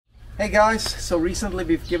Hey guys, so recently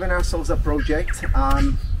we've given ourselves a project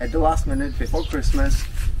at the last minute before Christmas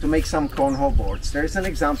to make some cornhole boards. There's an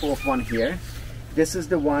example of one here. This is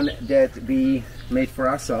the one that we made for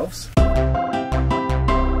ourselves.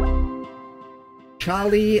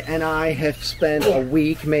 Charlie and I have spent a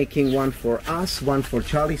week making one for us, one for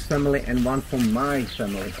Charlie's family and one for my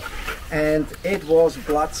family. And it was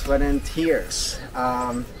blood, sweat and tears.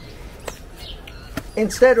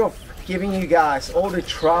 Instead of giving you guys all the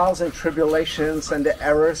trials and tribulations and the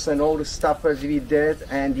errors and all the stuff that we did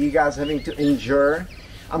and you guys having to endure,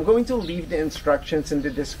 I'm going to leave the instructions in the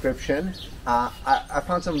description. I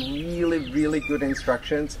found some really good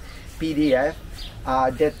instructions, PDF,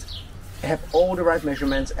 that have all the right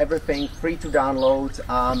measurements, everything free to download,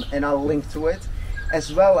 and I'll link to it,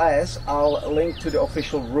 as well as I'll link to the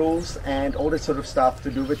official rules and all that sort of stuff to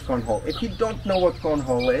do with Cornhole. If you don't know what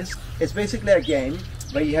Cornhole is, it's basically a game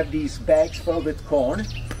where you have these bags filled with corn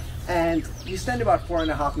and you stand about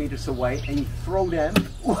 4.5 meters away and you throw them.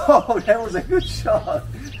 Whoa, that was a good shot.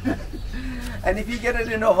 And if you get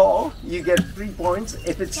it in a hole, you get 3 points.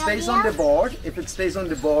 If it stays on the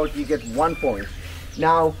board, you get 1 point.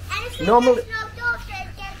 Now, normally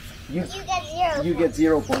you get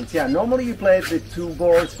 0 points. Yeah, normally you play it with 2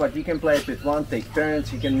 boards, but you can play it with 1, take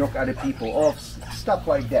turns, you can knock other people off, stuff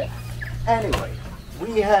like that. Anyway,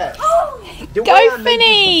 we have... Go,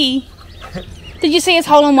 Finny! Did you see his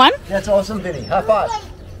hole in one? That's awesome, Vinny. High five.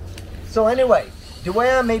 So anyway, the way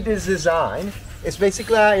I made this design is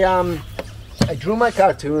basically I drew my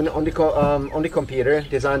cartoon on the computer,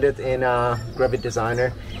 designed it in Gravit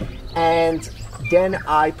Designer, and then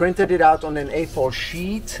I printed it out on an A4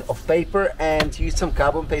 sheet of paper and used some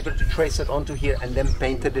carbon paper to trace it onto here and then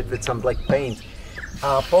painted it with some black paint.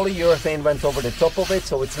 Polyurethane went over the top of it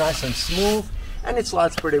so it's nice and smooth and it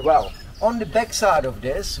slides pretty well. On the back side of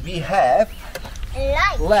this we have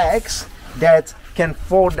legs that can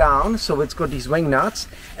fall down, so it's got these wing nuts,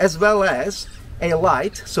 as well as a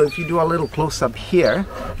light. So if you do a little close-up here,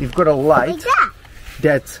 you've got a light,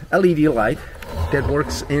 that LED light that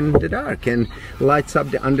works in the dark and lights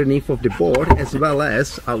up the underneath of the board, as well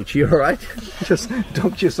as, ouch, you alright? Just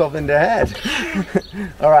dunked yourself in the head.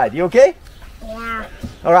 Alright, you okay? Yeah.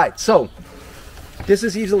 Alright, so this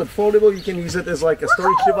is easily foldable. You can use it as like a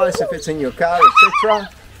storage device if it's in your car, etc.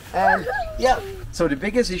 And yeah, so the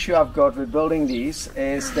biggest issue I've got with building these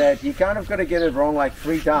is that you kind of got to get it wrong like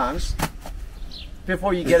 3 times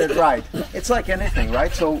before you get it right. It's like anything,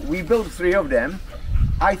 right? So we built 3 of them.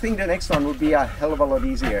 I think the next one would be a hell of a lot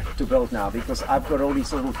easier to build now because I've got all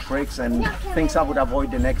these little tricks and things I would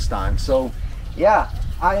avoid the next time. So yeah,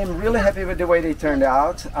 I am really happy with the way they turned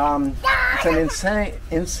out. It's an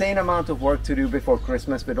insane amount of work to do before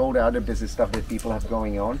Christmas with all the other busy stuff that people have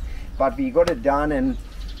going on. But we got it done, and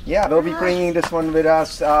yeah, we'll be bringing this one with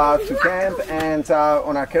us to camp and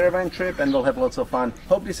on our caravan trip, and we'll have lots of fun.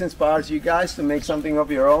 Hope this inspires you guys to make something of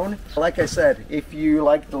your own. Like I said, if you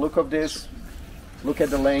like the look of this, look at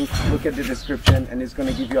the link, look at the description, and it's going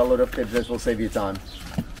to give you a lot of tips that will save you time.